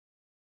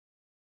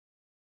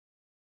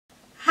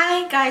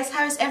Hi guys,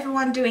 how is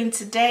everyone doing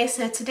today?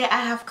 So today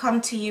I have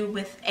come to you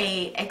with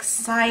a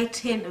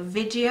exciting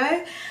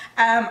video.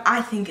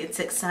 I think it's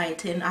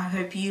exciting. I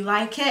hope you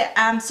like it.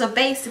 So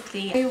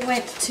basically I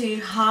went to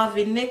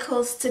Harvey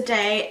Nichols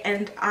today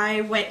and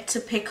I went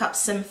to pick up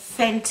some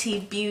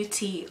Fenty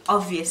Beauty,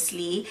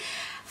 obviously.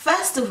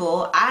 First of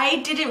all, I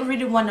didn't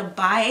really want to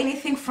buy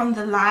anything from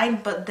the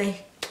line, but the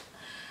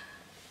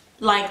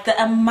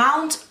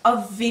amount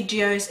of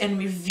videos and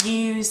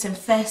reviews and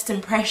first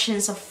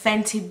impressions of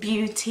Fenty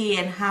Beauty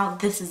and how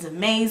this is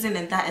amazing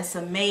and that is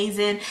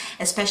amazing,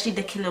 especially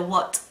the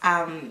kilowatt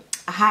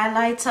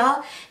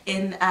highlighter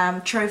in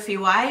Trophy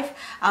Wife.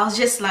 I was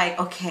just like,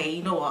 okay,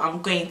 you know what,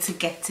 I'm going to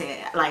get it.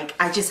 Like,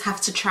 I just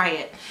have to try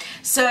it.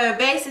 So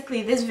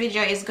basically this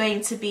video is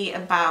going to be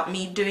about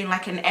me doing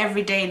like an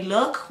everyday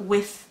look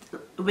with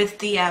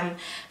the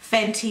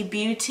Fenty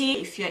Beauty.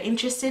 If you're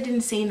interested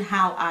in seeing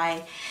how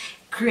I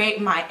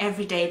create my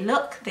everyday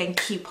look, then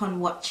keep on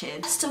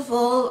watching. First of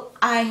all,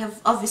 I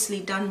have obviously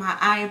done my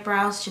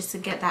eyebrows just to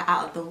get that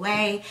out of the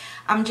way.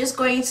 I'm just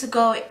going to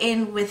go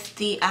in with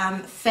the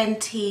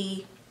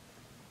Fenty,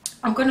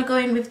 I'm going to go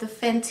in with the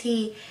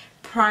Fenty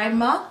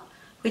primer,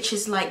 which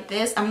is like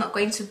this. I'm not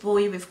going to bore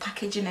you with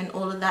packaging and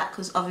all of that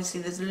because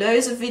obviously there's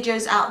loads of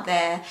videos out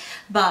there,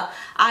 but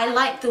I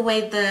like the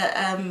way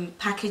the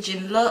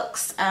packaging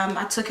looks.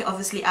 I took it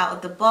obviously out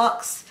of the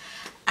box.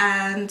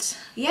 And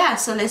yeah,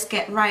 so let's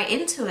get right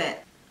into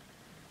it.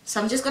 So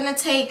I'm just gonna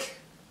take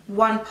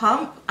one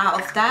pump out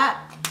of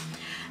that.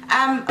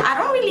 I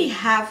don't really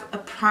have a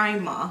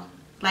primer.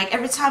 Like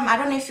every time, I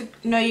don't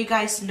know if you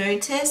guys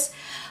notice,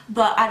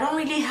 but I don't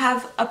really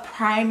have a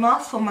primer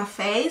for my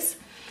face.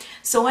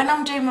 So when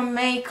I'm doing my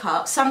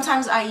makeup,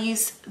 sometimes I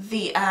use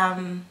the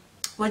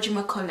what do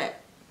you call it?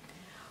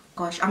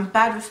 Gosh, I'm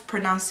bad with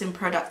pronouncing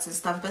products and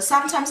stuff, but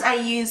sometimes I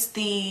use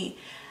the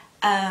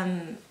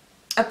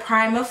a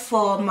primer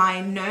for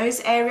my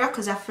nose area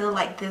because I feel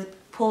like the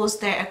pores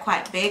there are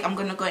quite big. I'm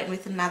gonna go in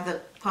with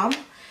another pump.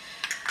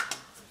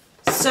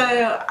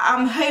 So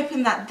I'm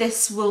hoping that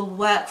this will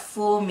work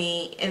for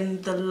me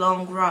in the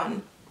long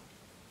run.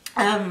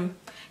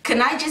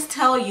 Can I just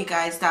tell you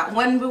guys that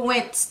when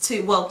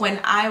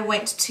I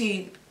went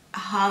to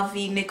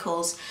Harvey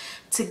Nichols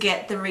to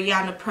get the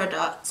Rihanna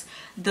product,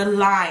 the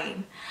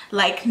line,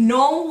 like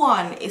no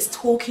one is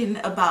talking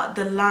about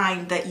the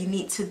line that you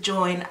need to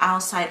join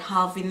outside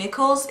Harvey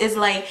Nichols. It's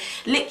like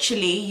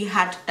literally you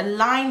had a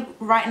line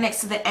right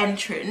next to the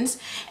entrance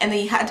and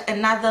then you had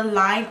another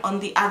line on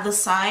the other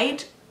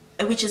side,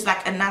 which is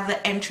like another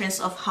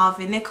entrance of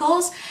Harvey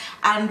Nichols,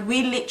 and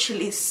we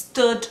literally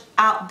stood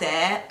out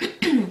there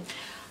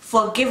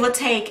for give or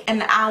take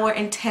an hour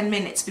and 10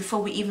 minutes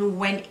before we even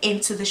went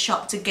into the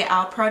shop to get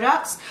our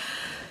products.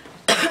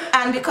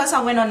 And because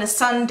I went on a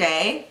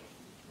Sunday,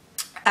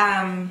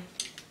 Harvey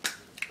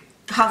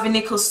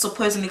Nichols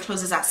supposedly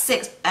closes at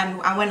 6 and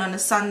I went on a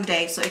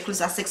Sunday, so it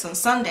closes at 6 on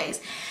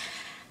Sundays.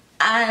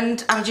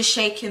 And I'm just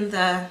shaking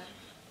the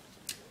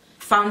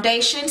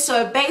foundation.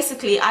 So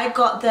basically I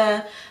got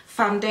the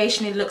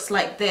foundation, it looks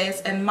like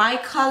this, and my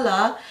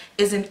color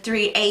is in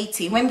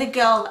 380. When the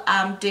girl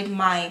did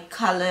my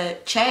color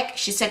check,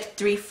 she said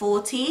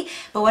 340,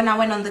 but when I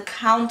went on the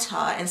counter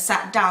and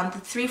sat down, the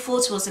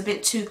 340 was a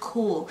bit too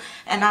cool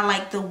and I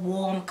like the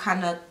warm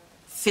kind of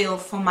feel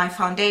for my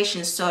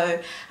foundation,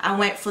 so I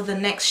went for the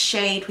next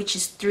shade, which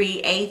is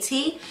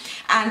 380.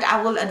 And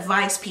I will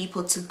advise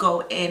people to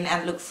go in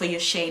and look for your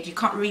shade. You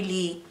can't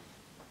really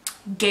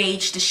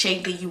gauge the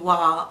shade that you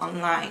are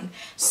online,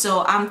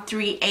 so I'm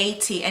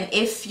 380. And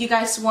if you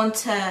guys want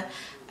to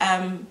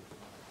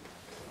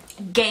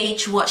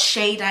gauge what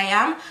shade I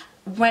am,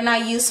 when I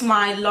use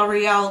my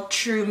L'Oreal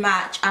True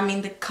Match, I'm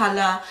in the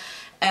color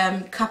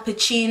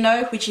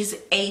cappuccino, which is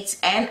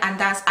 8N, and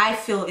that's, I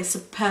feel, is a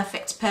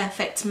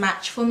perfect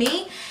match for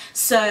me.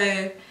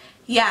 So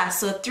yeah,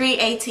 so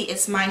 380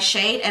 is my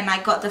shade, and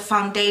I got the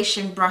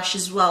foundation brush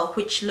as well,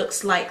 which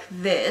looks like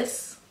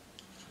this.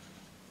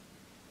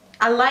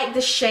 I like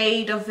the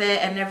shade of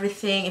it and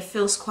everything. It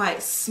feels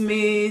quite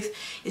smooth.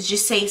 It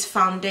just says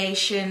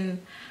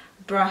foundation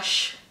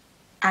brush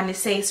and it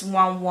says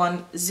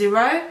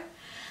 110.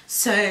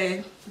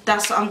 So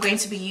that's what I'm going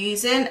to be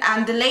using.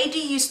 And the lady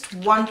used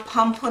one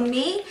pump on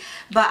me,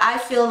 but I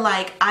feel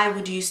like I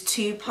would use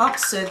 2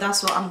 pumps, so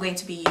that's what I'm going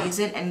to be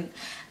using, and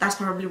that's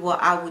probably what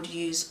I would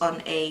use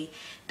on a,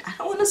 I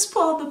don't want to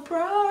spoil the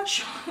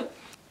brush.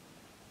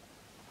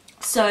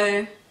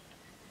 So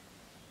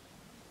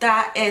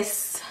that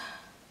is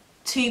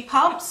 2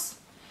 pumps,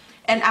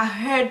 and I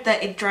heard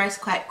that it dries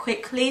quite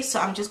quickly, so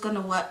I'm just going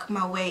to work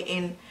my way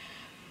in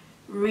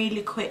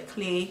really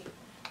quickly.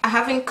 I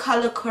haven't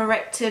color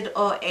corrected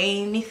or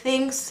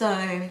anything,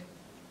 so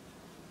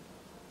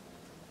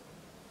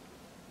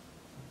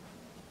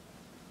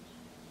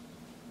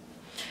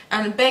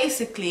and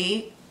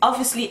basically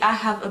obviously I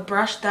have a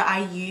brush that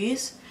I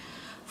use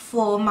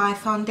for my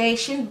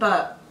foundation,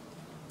 but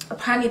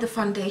apparently the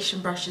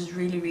foundation brush is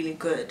really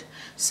good,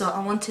 so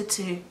I wanted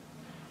to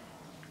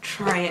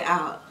try it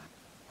out.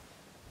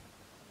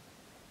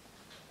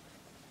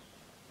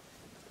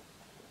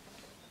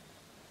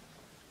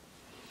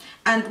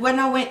 And when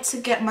I went to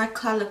get my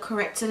color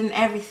corrected and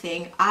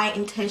everything, I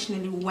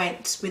intentionally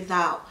went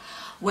without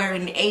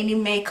wearing any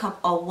makeup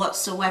or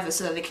whatsoever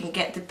so that they can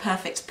get the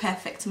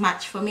perfect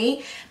match for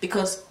me,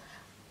 because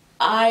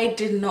I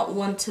did not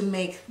want to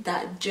make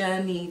that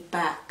journey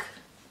back,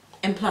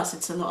 and plus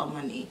it's a lot of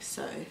money.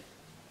 So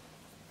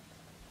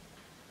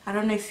I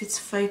don't know if it's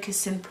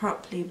focusing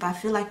properly, but I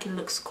feel like it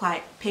looks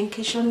quite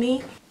pinkish on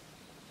me.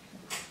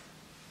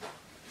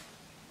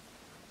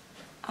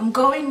 I'm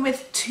going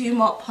with 2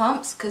 more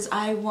pumps because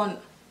I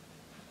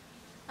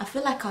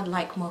feel like I'd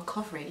like more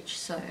coverage.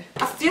 So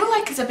I feel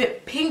like it's a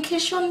bit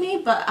pinkish on me,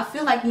 but I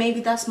feel like maybe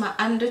that's my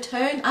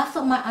undertone. I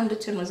thought my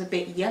undertone was a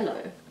bit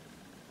yellow.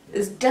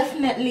 It's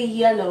definitely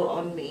yellow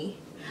on me.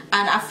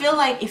 And I feel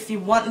like if you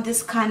want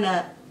this kind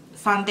of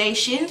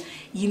foundation,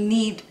 you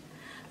need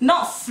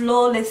not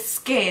flawless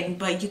skin,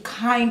 but you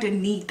kind of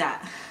need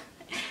that.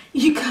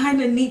 You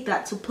kind of need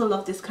that to pull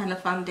off this kind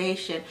of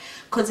foundation,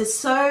 because it's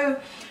so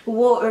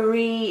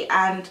watery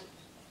and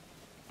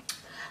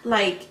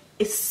like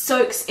it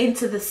soaks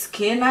into the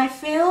skin. I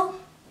feel,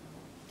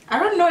 I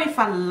don't know if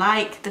I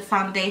like the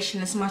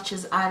foundation as much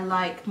as I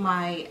like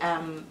my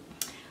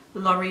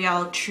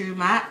L'Oreal True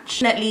Match.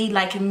 Definitely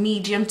like a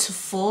medium to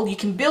full. You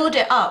can build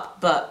it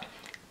up, but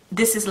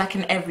this is like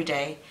an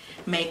everyday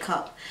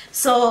makeup,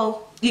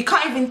 so you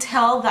can't even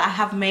tell that I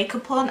have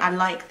makeup on. I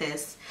like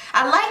this.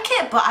 I like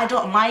it, but I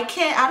don't like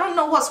it. I don't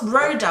know what's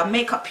Rhoda,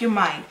 make up your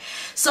mind.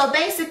 So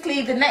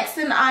basically the next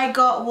thing I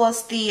got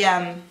was the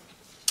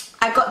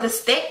I got the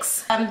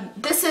sticks.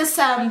 This is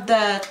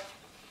the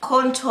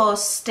contour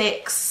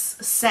sticks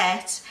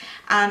set,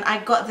 and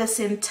I got this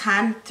in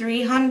tan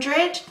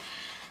 300.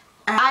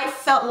 I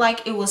felt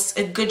like it was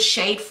a good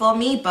shade for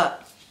me,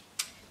 but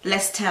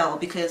let's tell,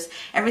 because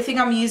everything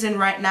I'm using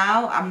right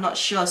now I'm not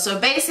sure. So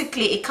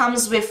basically it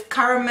comes with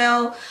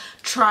caramel,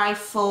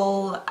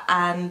 trifle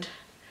and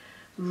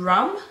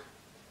rum,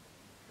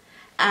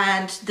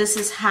 and this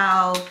is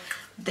how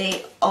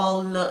they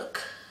all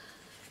look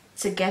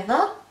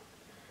together.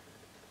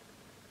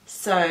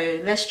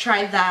 So let's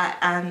try that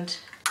and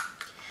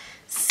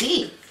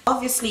see.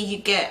 Obviously you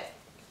get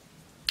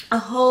a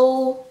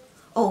whole,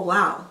 oh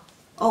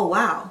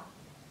wow,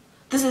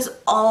 this is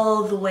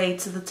all the way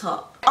to the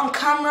top. On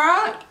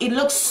camera it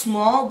looks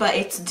small, but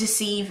it's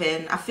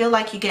deceiving. I feel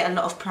like you get a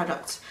lot of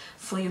product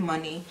for your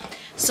money.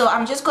 So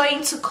I'm just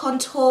going to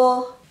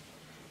contour.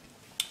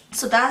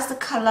 So that's the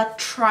color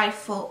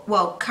trifle,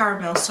 well,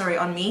 caramel, sorry,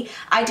 on me.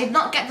 I did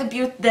not get the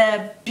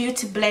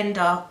beauty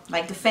blender,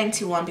 like the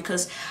Fenty one,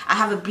 because I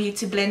have a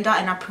beauty blender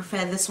and I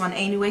prefer this one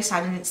anyway, so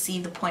I didn't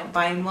see the point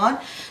buying one.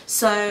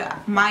 So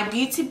my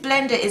beauty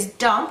blender is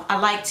dump. I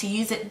like to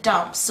use it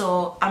dump,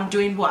 so I'm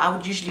doing what I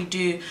would usually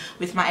do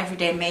with my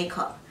everyday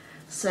makeup.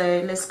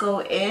 So let's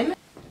go in.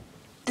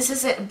 This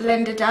is it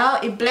blended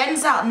out. It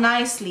blends out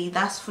nicely,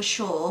 that's for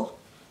sure.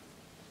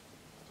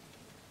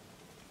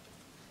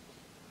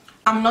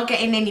 I'm not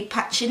getting any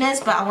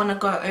patchiness, but I want to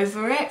go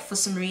over it for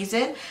some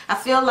reason. I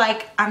feel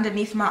like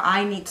underneath my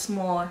eye needs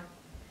more.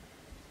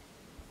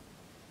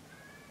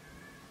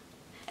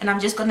 And I'm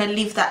just going to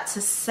leave that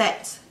to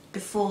set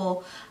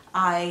before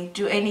I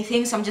do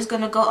anything. So I'm just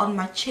going to go on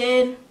my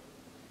chin.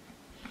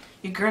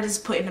 Your girl is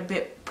putting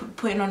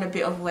on a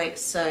bit of weight,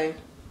 so.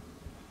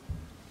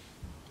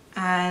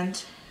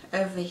 And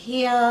over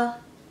here,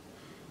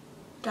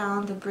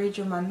 down the bridge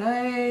of my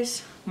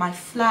nose, my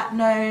flat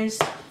nose.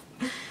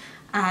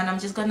 And I'm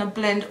just going to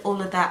blend all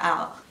of that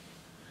out.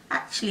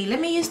 Actually, let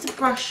me use the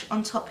brush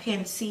on top here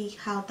and see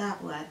how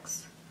that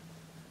works.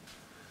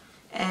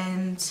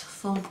 And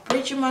for the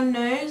bridge of my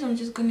nose, I'm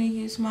just going to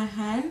use my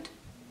hand.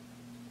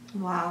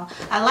 Wow.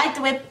 I like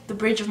the way the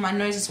bridge of my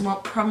nose is more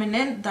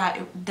prominent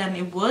than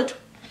it would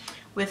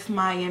with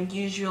my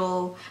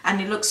usual,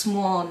 and it looks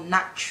more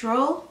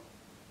natural.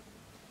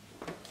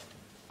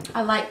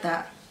 I like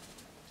that.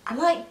 I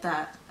like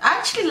that. I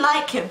actually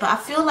like it, but I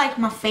feel like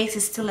my face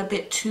is still a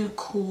bit too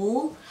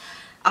cool.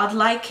 I'd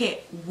like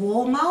it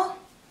warmer.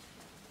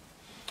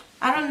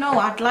 I don't know,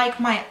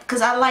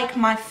 because I like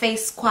my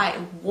face quite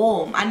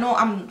warm. I know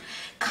I'm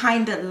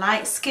kind of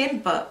light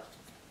skinned, but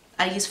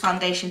I use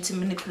foundation to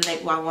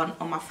manipulate what I want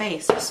on my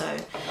face.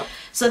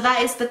 So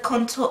that is the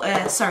contour,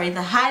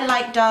 the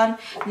highlight done.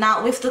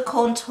 Now with the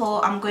contour,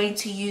 I'm going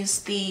to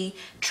use the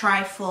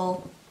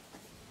Trifle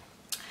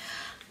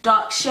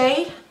dark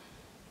shade.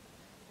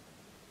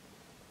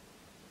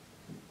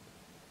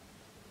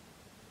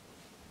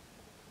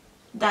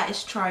 That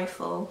is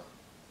Trifle,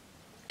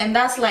 and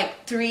that's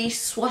like 3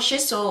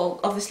 swashes,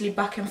 so obviously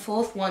back and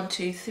forth, 1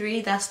 2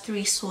 3, that's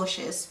 3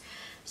 swashes.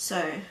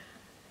 So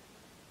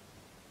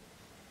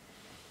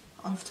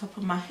on the top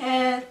of my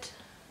head,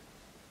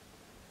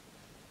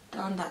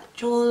 down that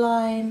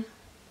jawline.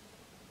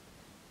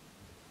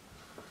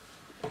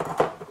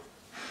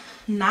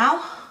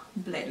 Now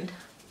blend.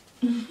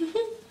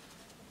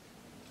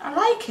 I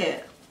like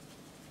it.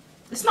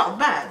 It's not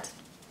bad.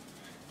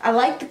 I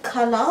like the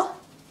color.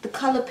 The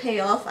color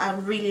payoff, I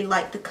really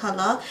like the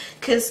color,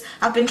 because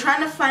I've been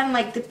trying to find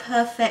like the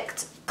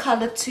perfect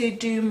color to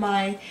do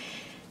my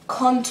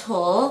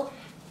contour,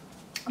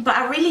 but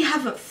I really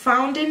haven't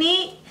found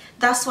any.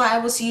 That's why I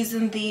was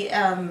using the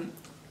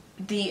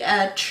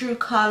True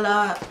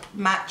Color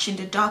Match in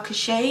the darker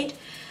shade.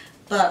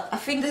 But I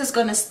think this is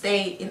gonna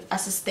stay in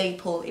as a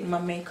staple in my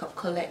makeup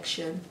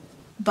collection.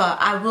 But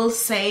I will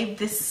say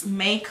this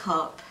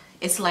makeup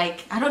is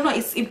like, I don't know,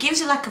 it gives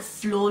you like a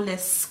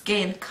flawless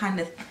skin kind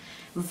of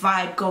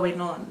vibe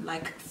going on,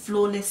 like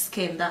flawless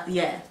skin. That,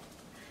 yeah,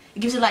 it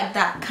gives you like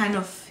that kind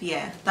of,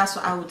 yeah, that's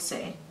what I would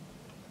say.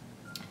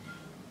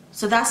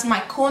 So that's my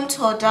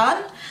contour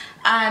done.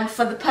 And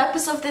for the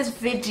purpose of this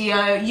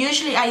video,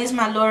 usually I use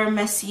my Laura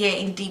Mercier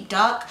in Deep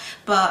Dark,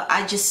 but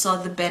I just saw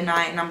the Bare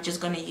 9 and I'm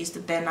just going to use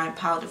the Bare 9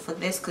 powder for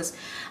this because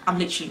I'm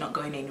literally not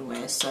going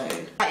anywhere. So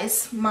that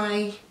is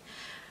my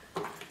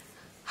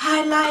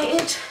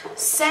highlighted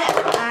set,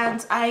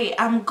 and I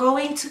am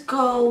going to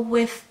go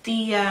with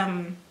the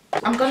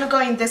I'm going to go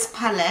in this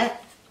palette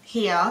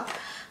here,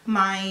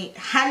 my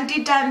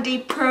Handy Dandy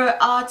Pro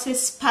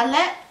Artist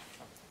palette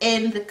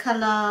in the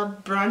color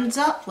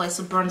bronzer. Well, it's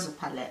a bronzer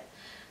palette.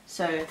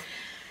 So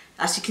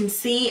as you can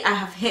see, I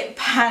have hit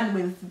pan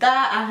with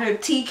that. I hope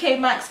TK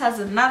Maxx has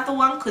another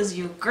one because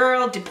your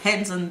girl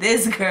depends on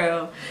this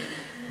girl.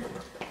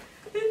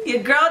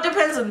 Your girl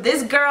depends on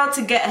this girl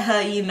to get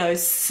her, you know,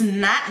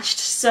 snatched.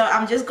 So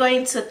I'm just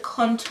going to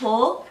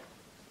contour.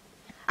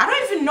 I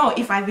don't even know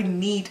if I even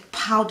need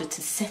powder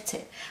to set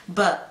it,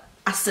 but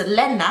as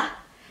Selena,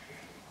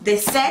 they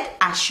said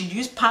I should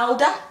use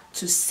powder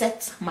to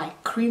set my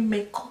cream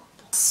makeup.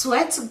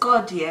 Swear to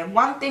God, yeah,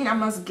 one thing I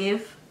must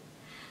give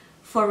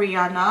for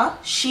Rihanna,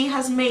 she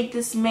has made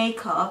this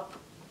makeup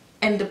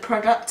and the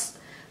product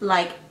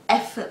like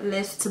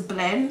effortless to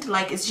blend.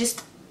 Like, it's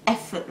just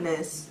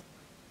effortless.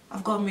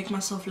 I've got to make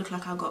myself look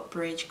like I got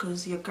bridge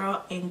because your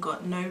girl ain't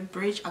got no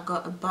bridge. I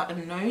got a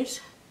button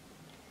nose.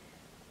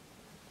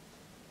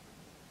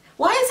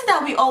 Why is it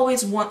that we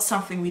always want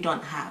something we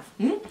don't have?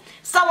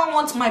 Someone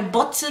wants my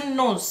button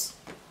nose.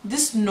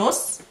 This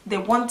nose, they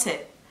want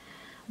it,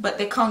 but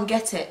they can't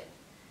get it.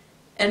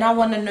 And I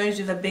want a nose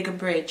with a bigger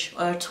bridge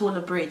or a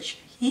taller bridge.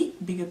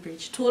 Bigger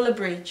bridge, taller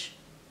bridge.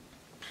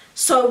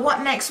 So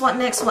what next, what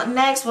next, what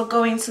next? We're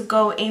going to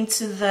go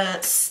into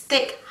the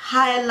stick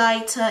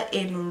highlighter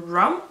in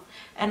Rum.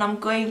 And I'm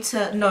going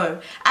to,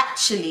 no,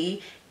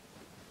 actually,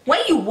 when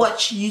you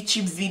watch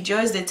YouTube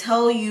videos, they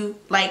tell you,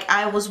 like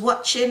I was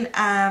watching,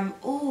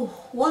 oh,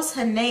 what's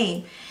her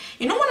name?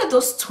 You know, one of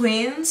those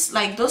twins,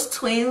 like those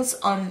twins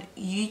on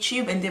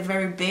YouTube, and they're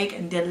very big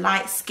and they're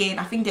light skin.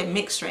 I think they're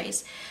mixed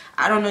race.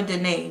 I don't know the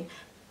name,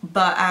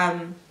 but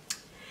I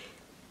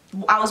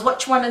was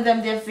watching one of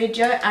them, their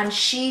video, and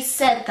she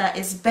said that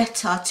it's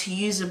better to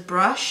use a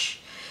brush,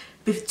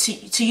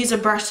 to use a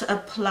brush to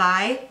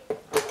apply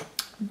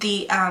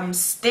the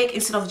stick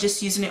instead of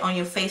just using it on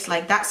your face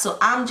like that. So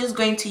I'm just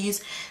going to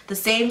use the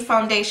same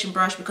foundation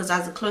brush because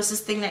that's the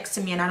closest thing next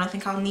to me and I don't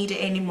think I'll need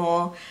it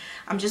anymore.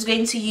 I'm just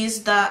going to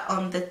use that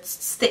on the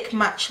stick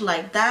match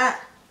like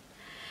that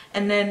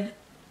and then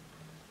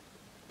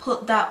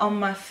put that on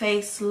my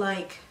face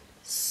like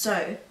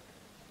so.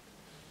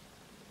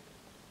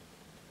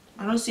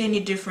 I don't see any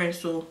difference,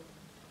 so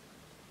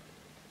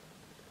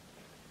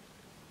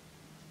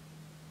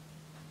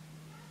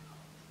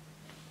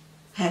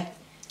hey,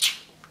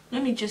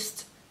 let me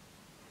just,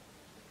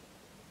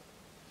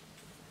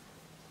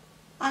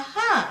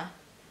 aha,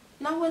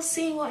 now we're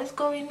seeing what is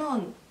going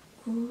on.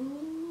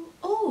 Ooh,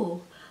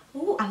 oh,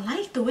 I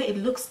like the way it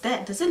looks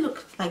there. Does it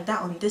look like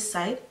that on this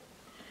side?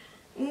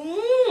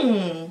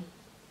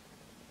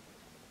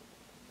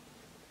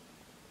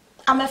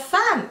 I'm a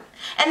fan.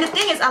 And the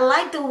thing is, I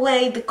like the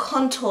way the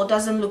contour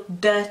doesn't look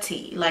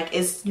dirty. Like,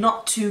 it's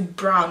not too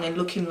brown and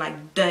looking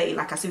like dirty,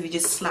 like as if you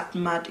just slapped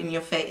mud in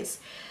your face.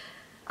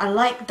 I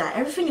like that.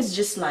 Everything is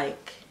just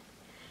like,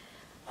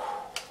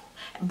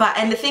 but,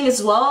 and the thing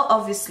as well,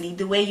 obviously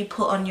the way you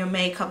put on your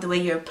makeup, the way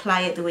you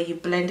apply it, the way you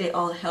blend it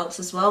all helps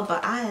as well.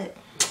 But I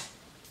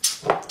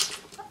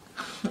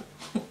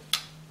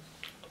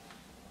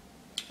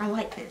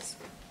like this.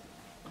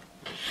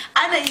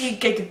 I know you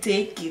can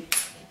take it.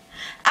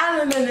 I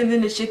don't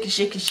know, shake it,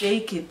 shake it,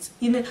 shake it.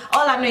 You know,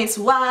 all I know is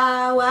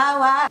wow, wow,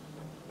 wow.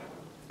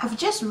 I've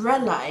just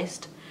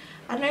realized,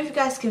 I don't know if you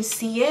guys can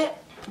see it,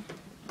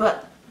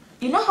 but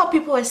you know how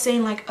people are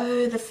saying like,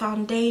 oh, the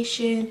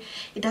foundation,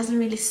 it doesn't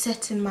really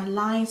set in my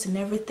lines and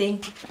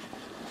everything.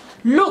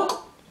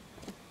 Look,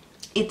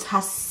 it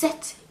has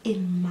set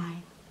in my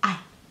eye.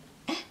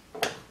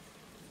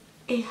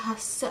 It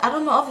has set, I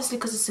don't know, obviously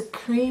because it's a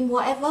cream,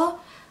 whatever,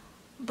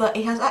 but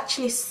it has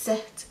actually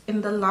set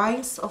in the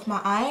lines of my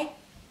eye.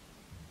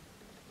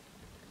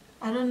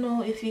 I don't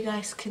know if you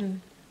guys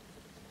can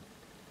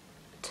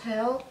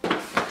tell.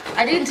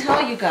 I didn't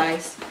tell you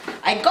guys.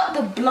 I got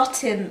the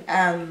blotting,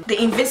 the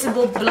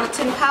invisible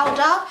blotting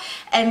powder,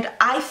 and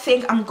I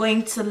think I'm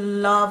going to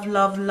love,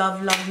 love,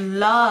 love, love,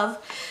 love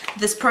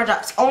this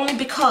product, only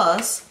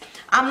because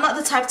I'm not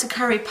the type to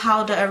carry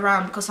powder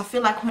around, because I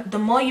feel like the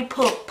more you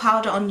put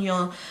powder on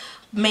your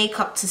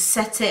makeup to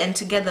set it and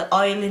to get the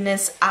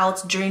oiliness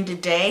out during the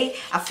day,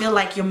 I feel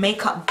like your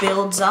makeup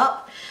builds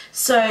up.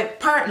 So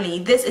apparently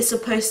this is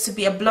supposed to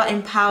be a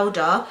blotting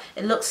powder.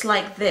 It looks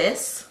like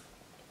this.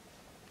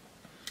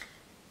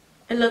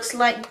 It looks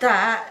like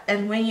that,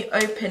 and when you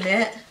open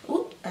it,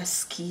 ooh,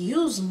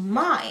 excuse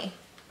my.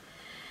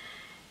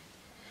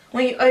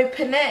 When you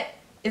open it,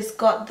 it's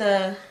got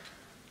the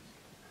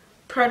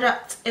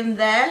product in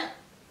there,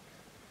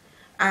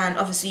 and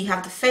obviously you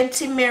have the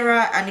Fenty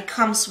mirror, and it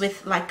comes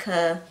with like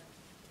a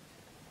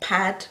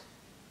pad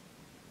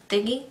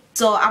thingy.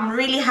 So I'm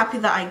really happy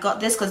that I got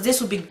this, because this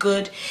would be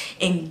good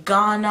in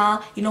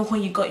Ghana, you know,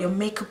 when you got your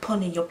makeup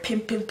on and you're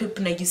pimping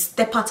and you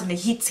step out and the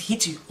heat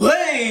hit you.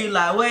 Hey,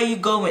 like, where are you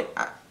going?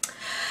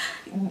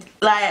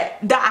 Like,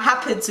 that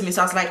happened to me,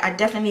 so I was like, I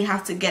definitely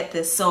have to get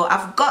this. So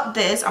I've got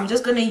this. I'm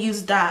just gonna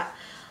use that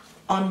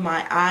on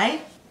my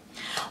eye.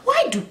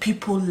 Why do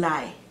people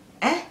lie?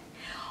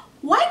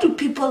 Why do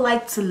people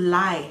like to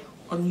lie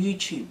on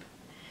YouTube?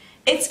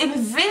 It's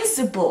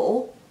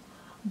invisible,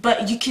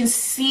 but you can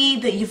see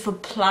that you've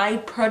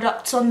applied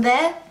products on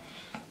there,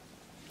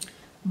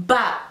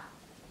 but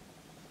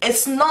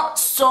it's not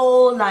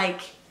so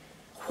like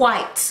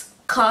white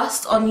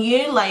cast on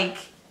you, like,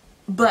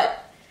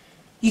 but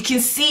you can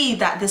see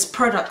that there's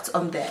product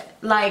on there.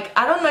 Like,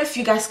 I don't know if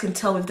you guys can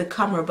tell with the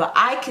camera, but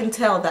I can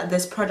tell that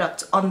there's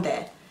product on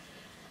there.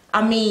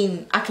 I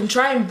mean, I can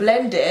try and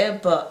blend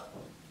it, but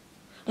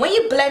when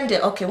you blend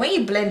it, okay, when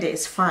you blend it,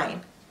 it's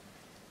fine.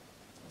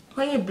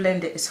 When you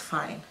blend it, it's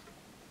fine.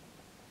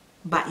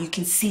 But you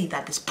can see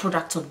that there's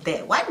product on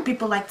there. Why do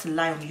people like to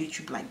lie on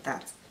YouTube like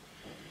that?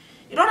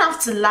 You don't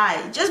have to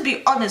lie. Just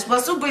be honest. We're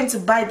still going to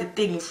buy the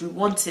thing if we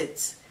want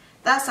it.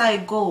 That's how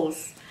it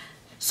goes.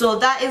 So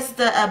that is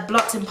the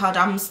blotting powder.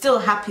 I'm still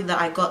happy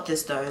that I got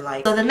this though.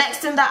 Like, so the next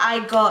thing that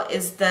I got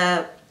is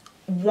the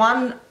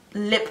one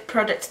lip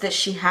product that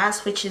she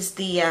has, which is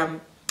the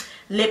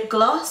lip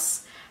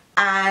gloss.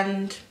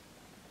 And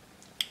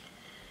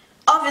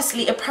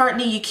obviously,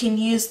 apparently you can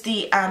use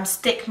the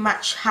stick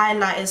match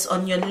highlighters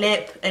on your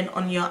lip and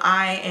on your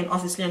eye and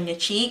obviously on your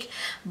cheek,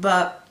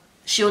 but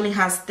she only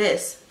has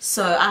this.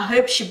 So I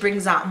hope she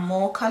brings out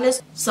more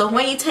colors. So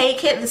when you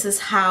take it, this is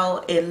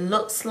how it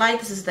looks like.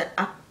 This is the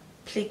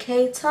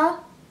applicator.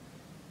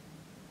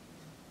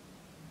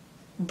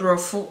 Bro,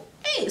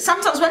 hey,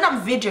 sometimes when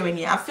I'm videoing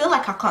it, I feel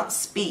like I can't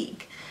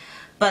speak.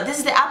 But this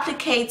is the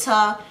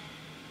applicator.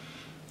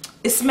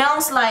 It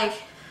smells like,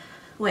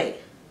 wait.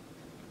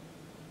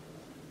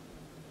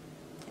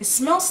 It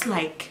smells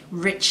like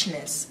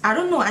richness. I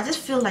don't know, I just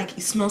feel like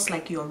it smells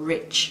like you're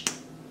rich.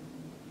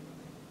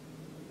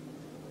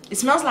 It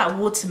smells like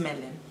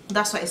watermelon.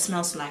 That's what it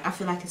smells like. I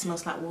feel like it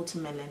smells like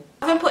watermelon.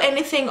 I haven't put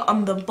anything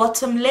on the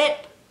bottom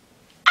lip.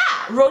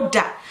 Wrote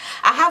that.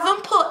 I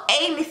haven't put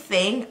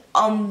anything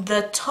on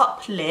the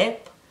top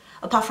lip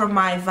apart from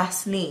my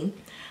Vaseline.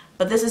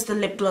 But this is the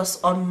lip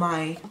gloss on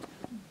my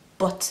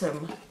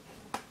bottom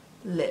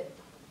lip.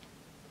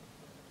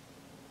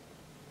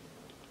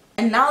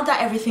 And now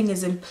that everything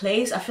is in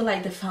place, I feel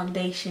like the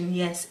foundation,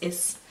 yes,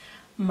 is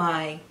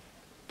my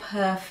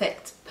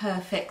perfect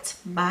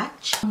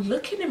match. I'm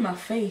looking in my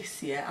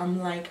face, yeah, I'm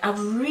like, I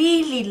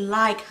really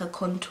like her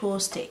contour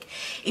stick.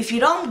 If you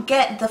don't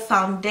get the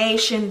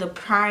foundation, the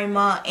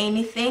primer,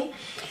 anything,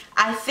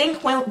 I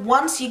think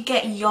once you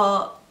get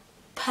your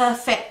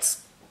perfect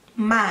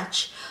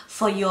match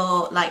for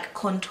your like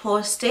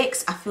contour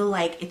sticks, I feel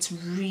like it's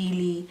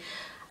really,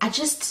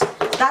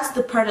 that's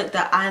the product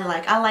that I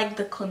like. I like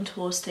the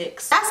contour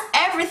sticks. That's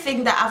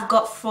everything that I've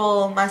got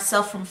for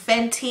myself from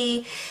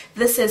Fenty.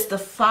 This is the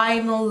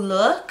final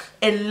look.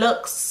 It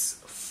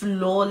looks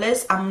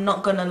flawless. I'm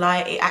not gonna lie,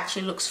 it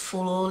actually looks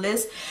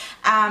flawless.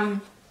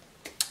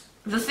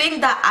 The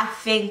thing that I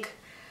think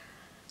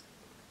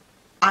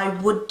I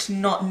would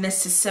not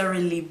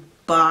necessarily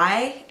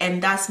buy,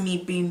 and that's me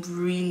being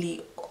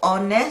really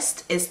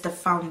honest, is the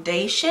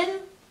foundation.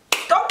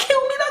 Don't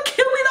kill me, don't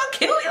kill me, don't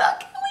kill me, don't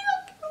kill me.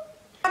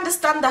 I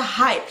understand the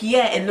hype.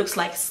 Yeah, it looks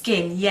like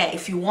skin. Yeah,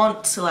 if you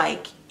want to,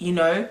 like, you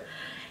know,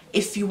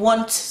 if you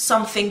want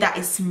something that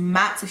is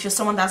matte, if you're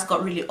someone that's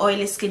got really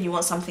oily skin, you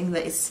want something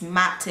that is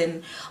matte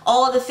and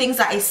all the things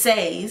that it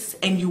says,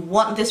 and you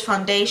want this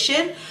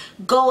foundation,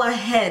 go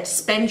ahead,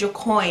 spend your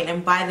coin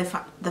and buy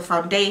the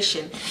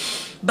foundation.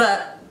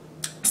 But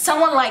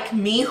someone like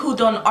me who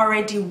don't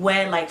already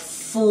wear like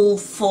full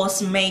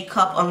force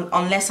makeup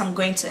unless I'm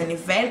going to an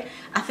event,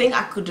 I think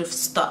I could have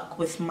stuck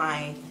with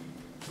my,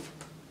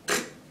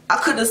 I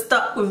could have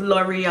stuck with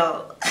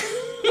L'Oreal.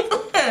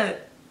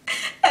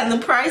 And the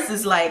price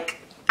is like,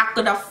 I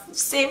could have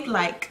saved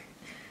like,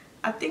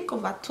 I think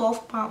over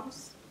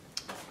 £12.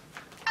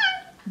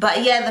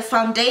 But yeah, the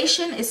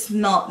foundation is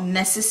not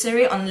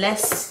necessary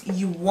unless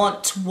you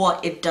want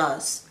what it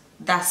does.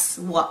 That's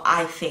what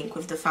I think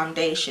with the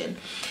foundation.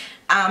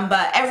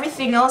 But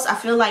everything else, I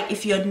feel like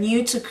if you're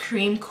new to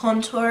cream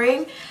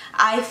contouring,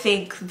 I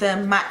think the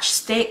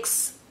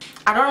matchsticks,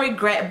 I don't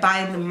regret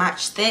buying the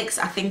matchsticks.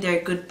 I think they're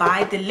a good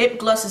buy. The lip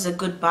gloss is a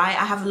good buy.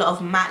 I have a lot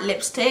of matte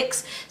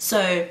lipsticks,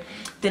 so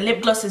the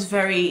lip gloss is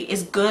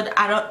good.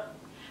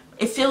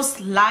 It feels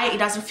light, it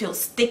doesn't feel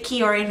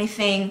sticky or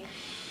anything.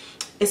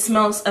 It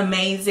smells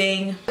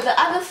amazing. The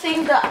other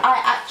thing that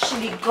I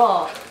actually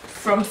got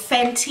from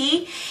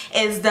Fenty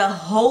is the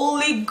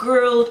Holy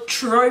Grail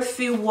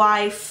Trophy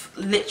Wife,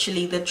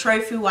 literally the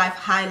Trophy Wife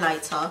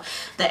highlighter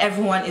that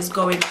everyone is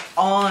going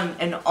on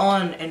and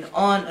on and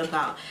on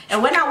about.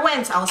 And when I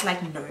went, I was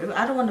like, no,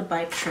 I don't want to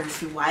buy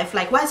Trophy Wife.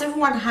 Like, why is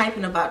everyone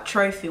hyping about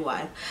Trophy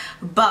Wife?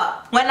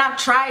 But when I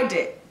tried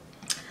it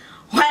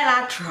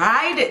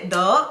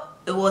though,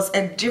 it was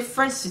a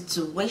different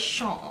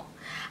situation.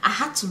 I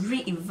had to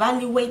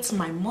reevaluate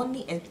my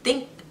money and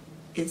think,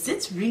 is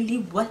it really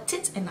worth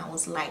it? And I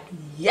was like,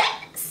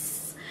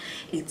 yes,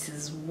 it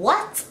is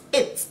worth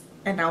it.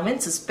 And I went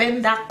to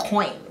spend that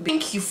coin. I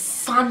think you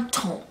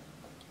phantom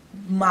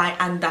my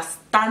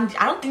understanding.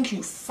 I don't think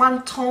you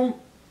phantom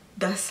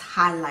this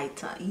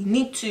highlighter. You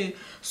need to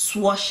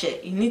swash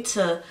it. You need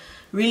to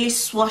really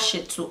swash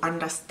it to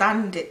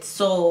understand it.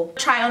 So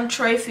try on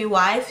Trophy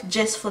Wife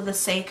just for the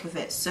sake of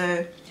it.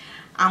 So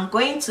I'm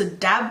going to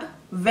dab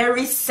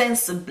very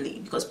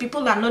sensibly, because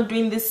people are not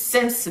doing this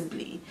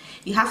sensibly.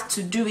 You have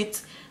to do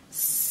it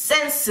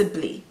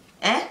sensibly,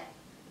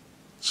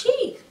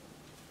 Gee,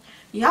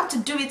 you have to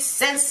do it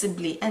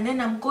sensibly. And then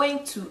I'm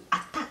going to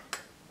attack,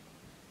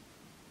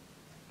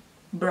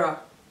 bruh.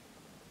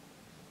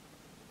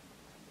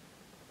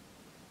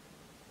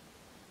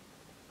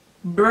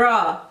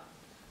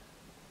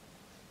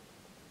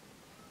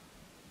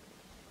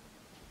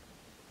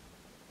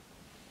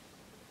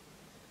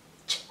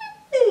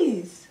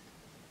 Jeez.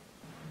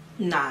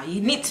 Nah, you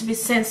need to be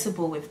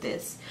sensible with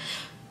this.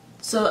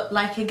 So,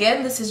 like,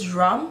 again, this is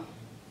rum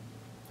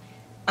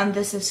and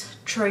this is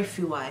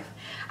Trophy Wife.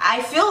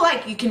 I feel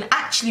like you can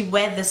actually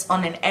wear this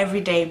on an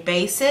everyday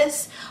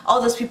basis.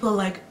 All those people are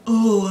like,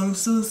 oh, I'm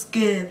so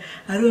scared,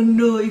 I don't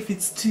know if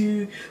it's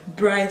too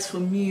bright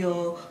for me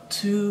or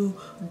too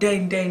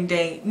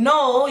dang.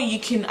 No, you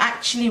can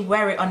actually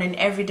wear it on an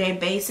everyday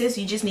basis.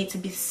 You just need to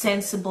be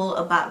sensible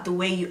about the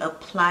way you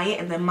apply it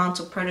and the amount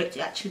of product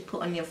you actually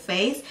put on your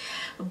face.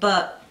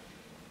 But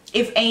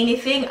if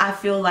anything, I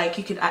feel like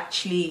you could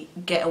actually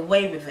get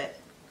away with it.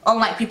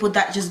 Unlike people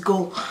that just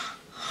go,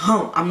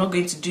 I'm not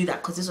going to do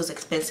that because this was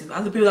expensive.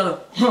 Other people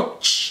are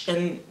like,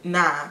 and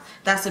nah,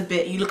 that's a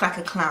bit, you look like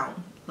a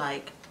clown.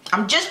 Like,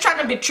 I'm just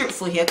trying to be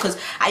truthful here because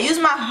I use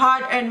my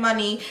hard-earned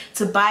money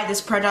to buy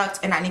this product,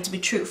 and I need to be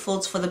truthful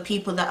for the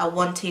people that are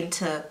wanting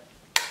to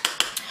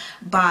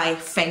buy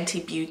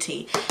Fenty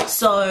Beauty.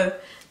 So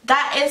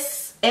that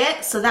is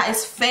it. So that is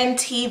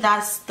Fenty.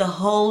 That's the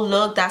whole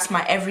look. That's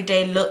my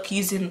everyday look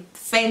using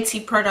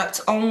Fenty products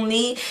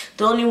only.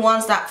 The only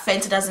ones that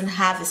Fenty doesn't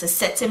have is a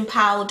setting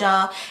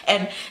powder,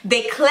 and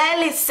they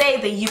clearly say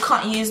that you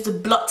can't use the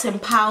blotting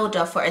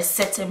powder for a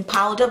setting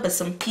powder, but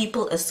some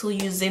people are still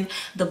using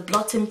the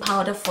blotting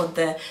powder for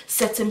the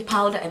setting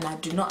powder, and I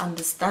do not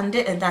understand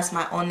it. And that's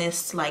my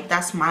honest, like,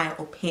 that's my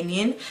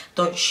opinion.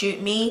 Don't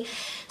shoot me.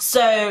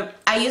 So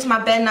I use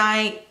my Ben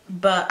Nye,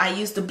 but I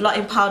used the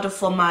blotting powder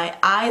for my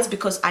eyes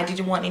because I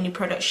didn't want any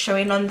product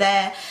showing on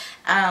there.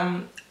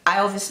 I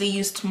obviously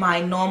used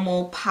my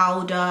normal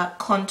powder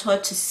contour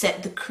to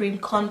set the cream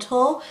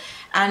contour,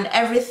 and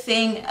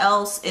everything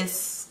else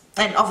is,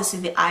 and obviously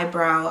the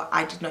eyebrow,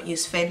 I did not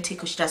use Fenty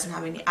because she doesn't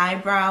have any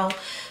eyebrow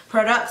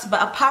products.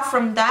 But apart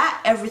from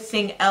that,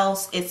 everything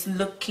else is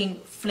looking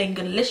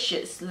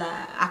flingalicious.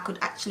 Like, I could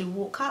actually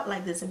walk out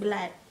like this and be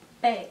like,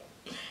 babe,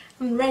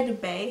 I'm ready,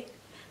 babe,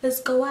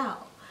 let's go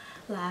out.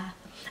 Like,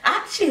 I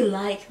actually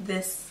like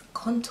this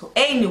contour.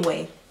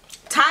 Anyway,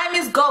 time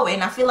is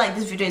going. I feel like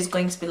this video is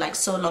going to be like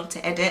so long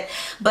to edit,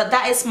 but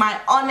that is my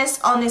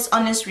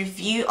honest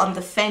review on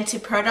the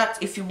Fenty product.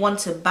 If you want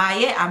to buy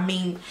it, I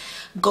mean,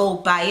 go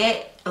buy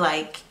it.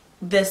 Like,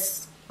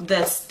 this,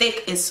 the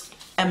stick is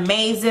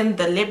amazing.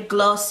 The lip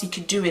gloss, you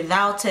could do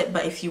without it,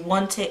 but if you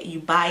want it, you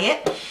buy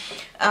it.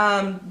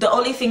 The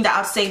only thing that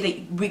I'll say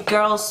that we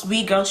girls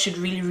should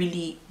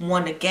really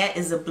want to get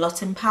is a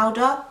blotting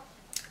powder,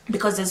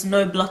 because there's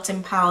no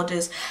blotting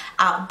powders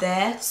out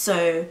there.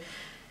 So,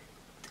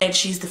 and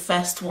she's the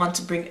first one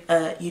to bring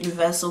a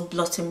universal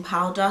blotting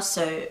powder.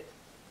 So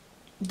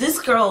this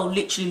girl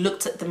literally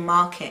looked at the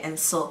market and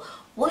saw,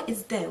 what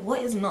is there,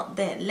 what is not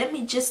there, let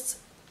me just,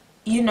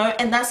 you know,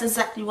 and that's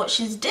exactly what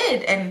she's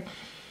did. And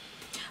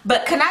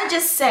but can I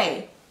just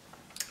say,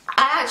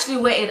 I actually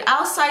waited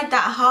outside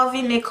that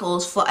Harvey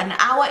Nichols for 1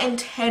 hour and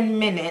 10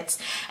 minutes,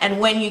 and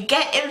when you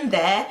get in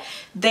there,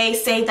 they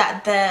say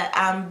that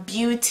the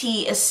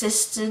beauty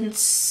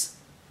assistants,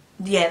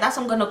 yeah, that's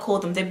what I'm gonna call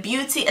them, the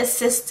beauty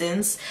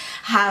assistants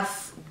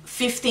have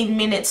 15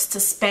 minutes to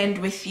spend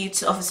with you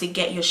to obviously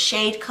get your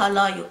shade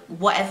color, your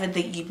whatever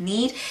that you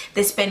need.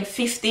 They spend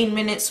 15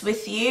 minutes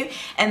with you,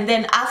 and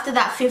then after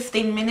that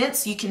 15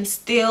 minutes you can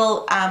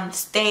still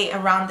stay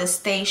around the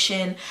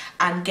station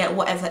and get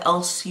whatever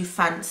else you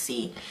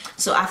fancy.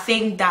 So I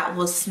think that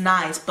was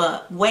nice,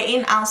 but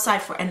waiting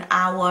outside for 1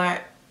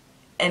 hour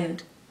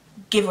and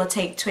give or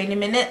take 20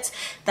 minutes,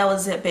 that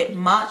was a bit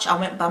much. I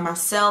went by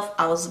myself,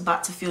 I was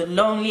about to feel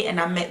lonely, and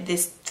I met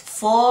these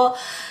 4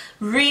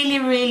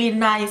 really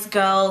nice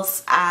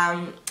girls.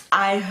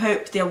 I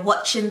hope they're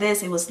watching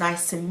this. It was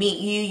nice to meet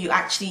you.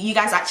 You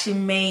guys actually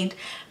made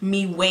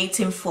me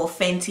waiting for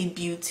Fenty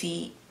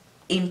Beauty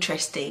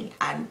interesting,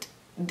 and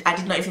I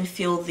did not even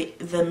feel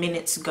the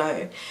minutes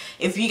go.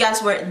 If you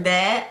guys weren't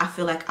there, I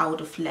feel like I would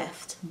have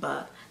left.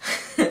 But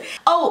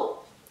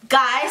oh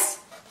guys,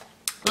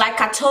 like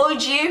I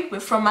told you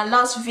from my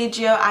last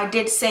video, I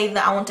did say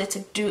that I wanted to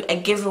do a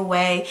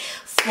giveaway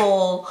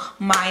for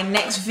my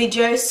next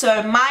video.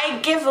 So my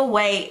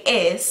giveaway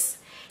is,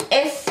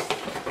 if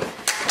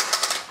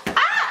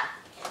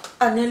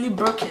I nearly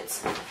broke it.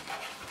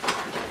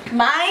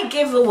 My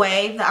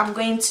giveaway that I'm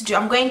going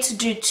to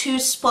do 2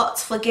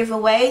 spots for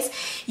giveaways.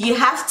 You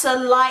have to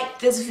like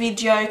this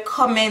video,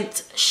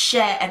 comment,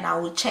 share, and I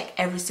will check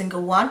every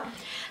single one.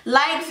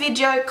 Like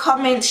video,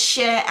 comment,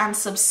 share, and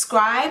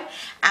subscribe.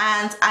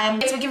 And I'm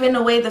going to be giving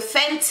away the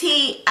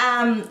Fenty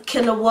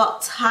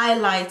Kilowatt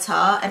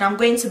highlighter, and I'm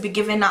going to be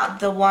giving out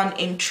the one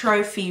in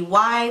Trophy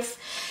Wife.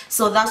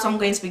 So that's what I'm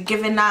going to be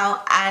giving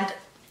out, and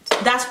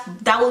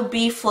that will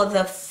be for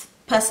the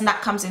person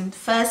that comes in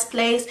first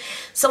place.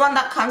 Someone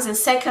that comes in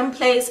second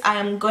place, I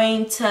am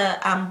going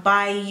to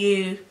buy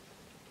you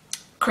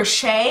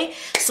crochet.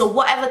 So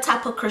whatever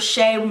type of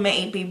crochet,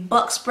 may it be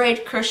box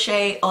braid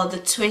crochet or the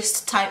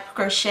twist type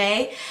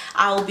crochet,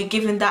 I will be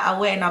giving that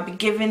away, and I'll be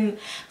giving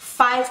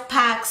 5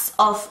 packs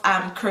of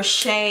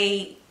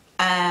crochet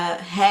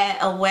hair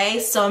away.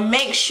 So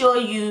make sure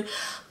you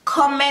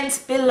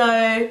comment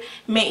below,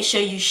 make sure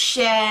you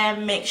share,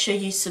 make sure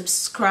you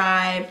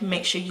subscribe,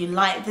 make sure you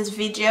like this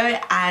video,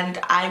 and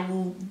I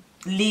will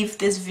leave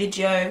this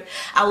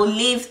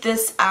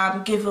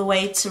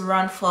giveaway to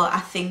run for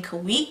I think a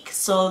week.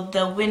 So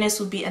the winners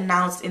will be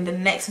announced in the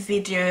next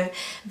video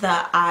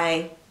that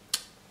I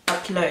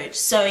upload.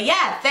 So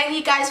yeah, thank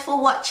you guys for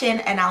watching,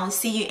 and I will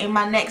see you in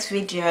my next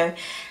video.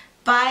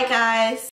 Bye guys.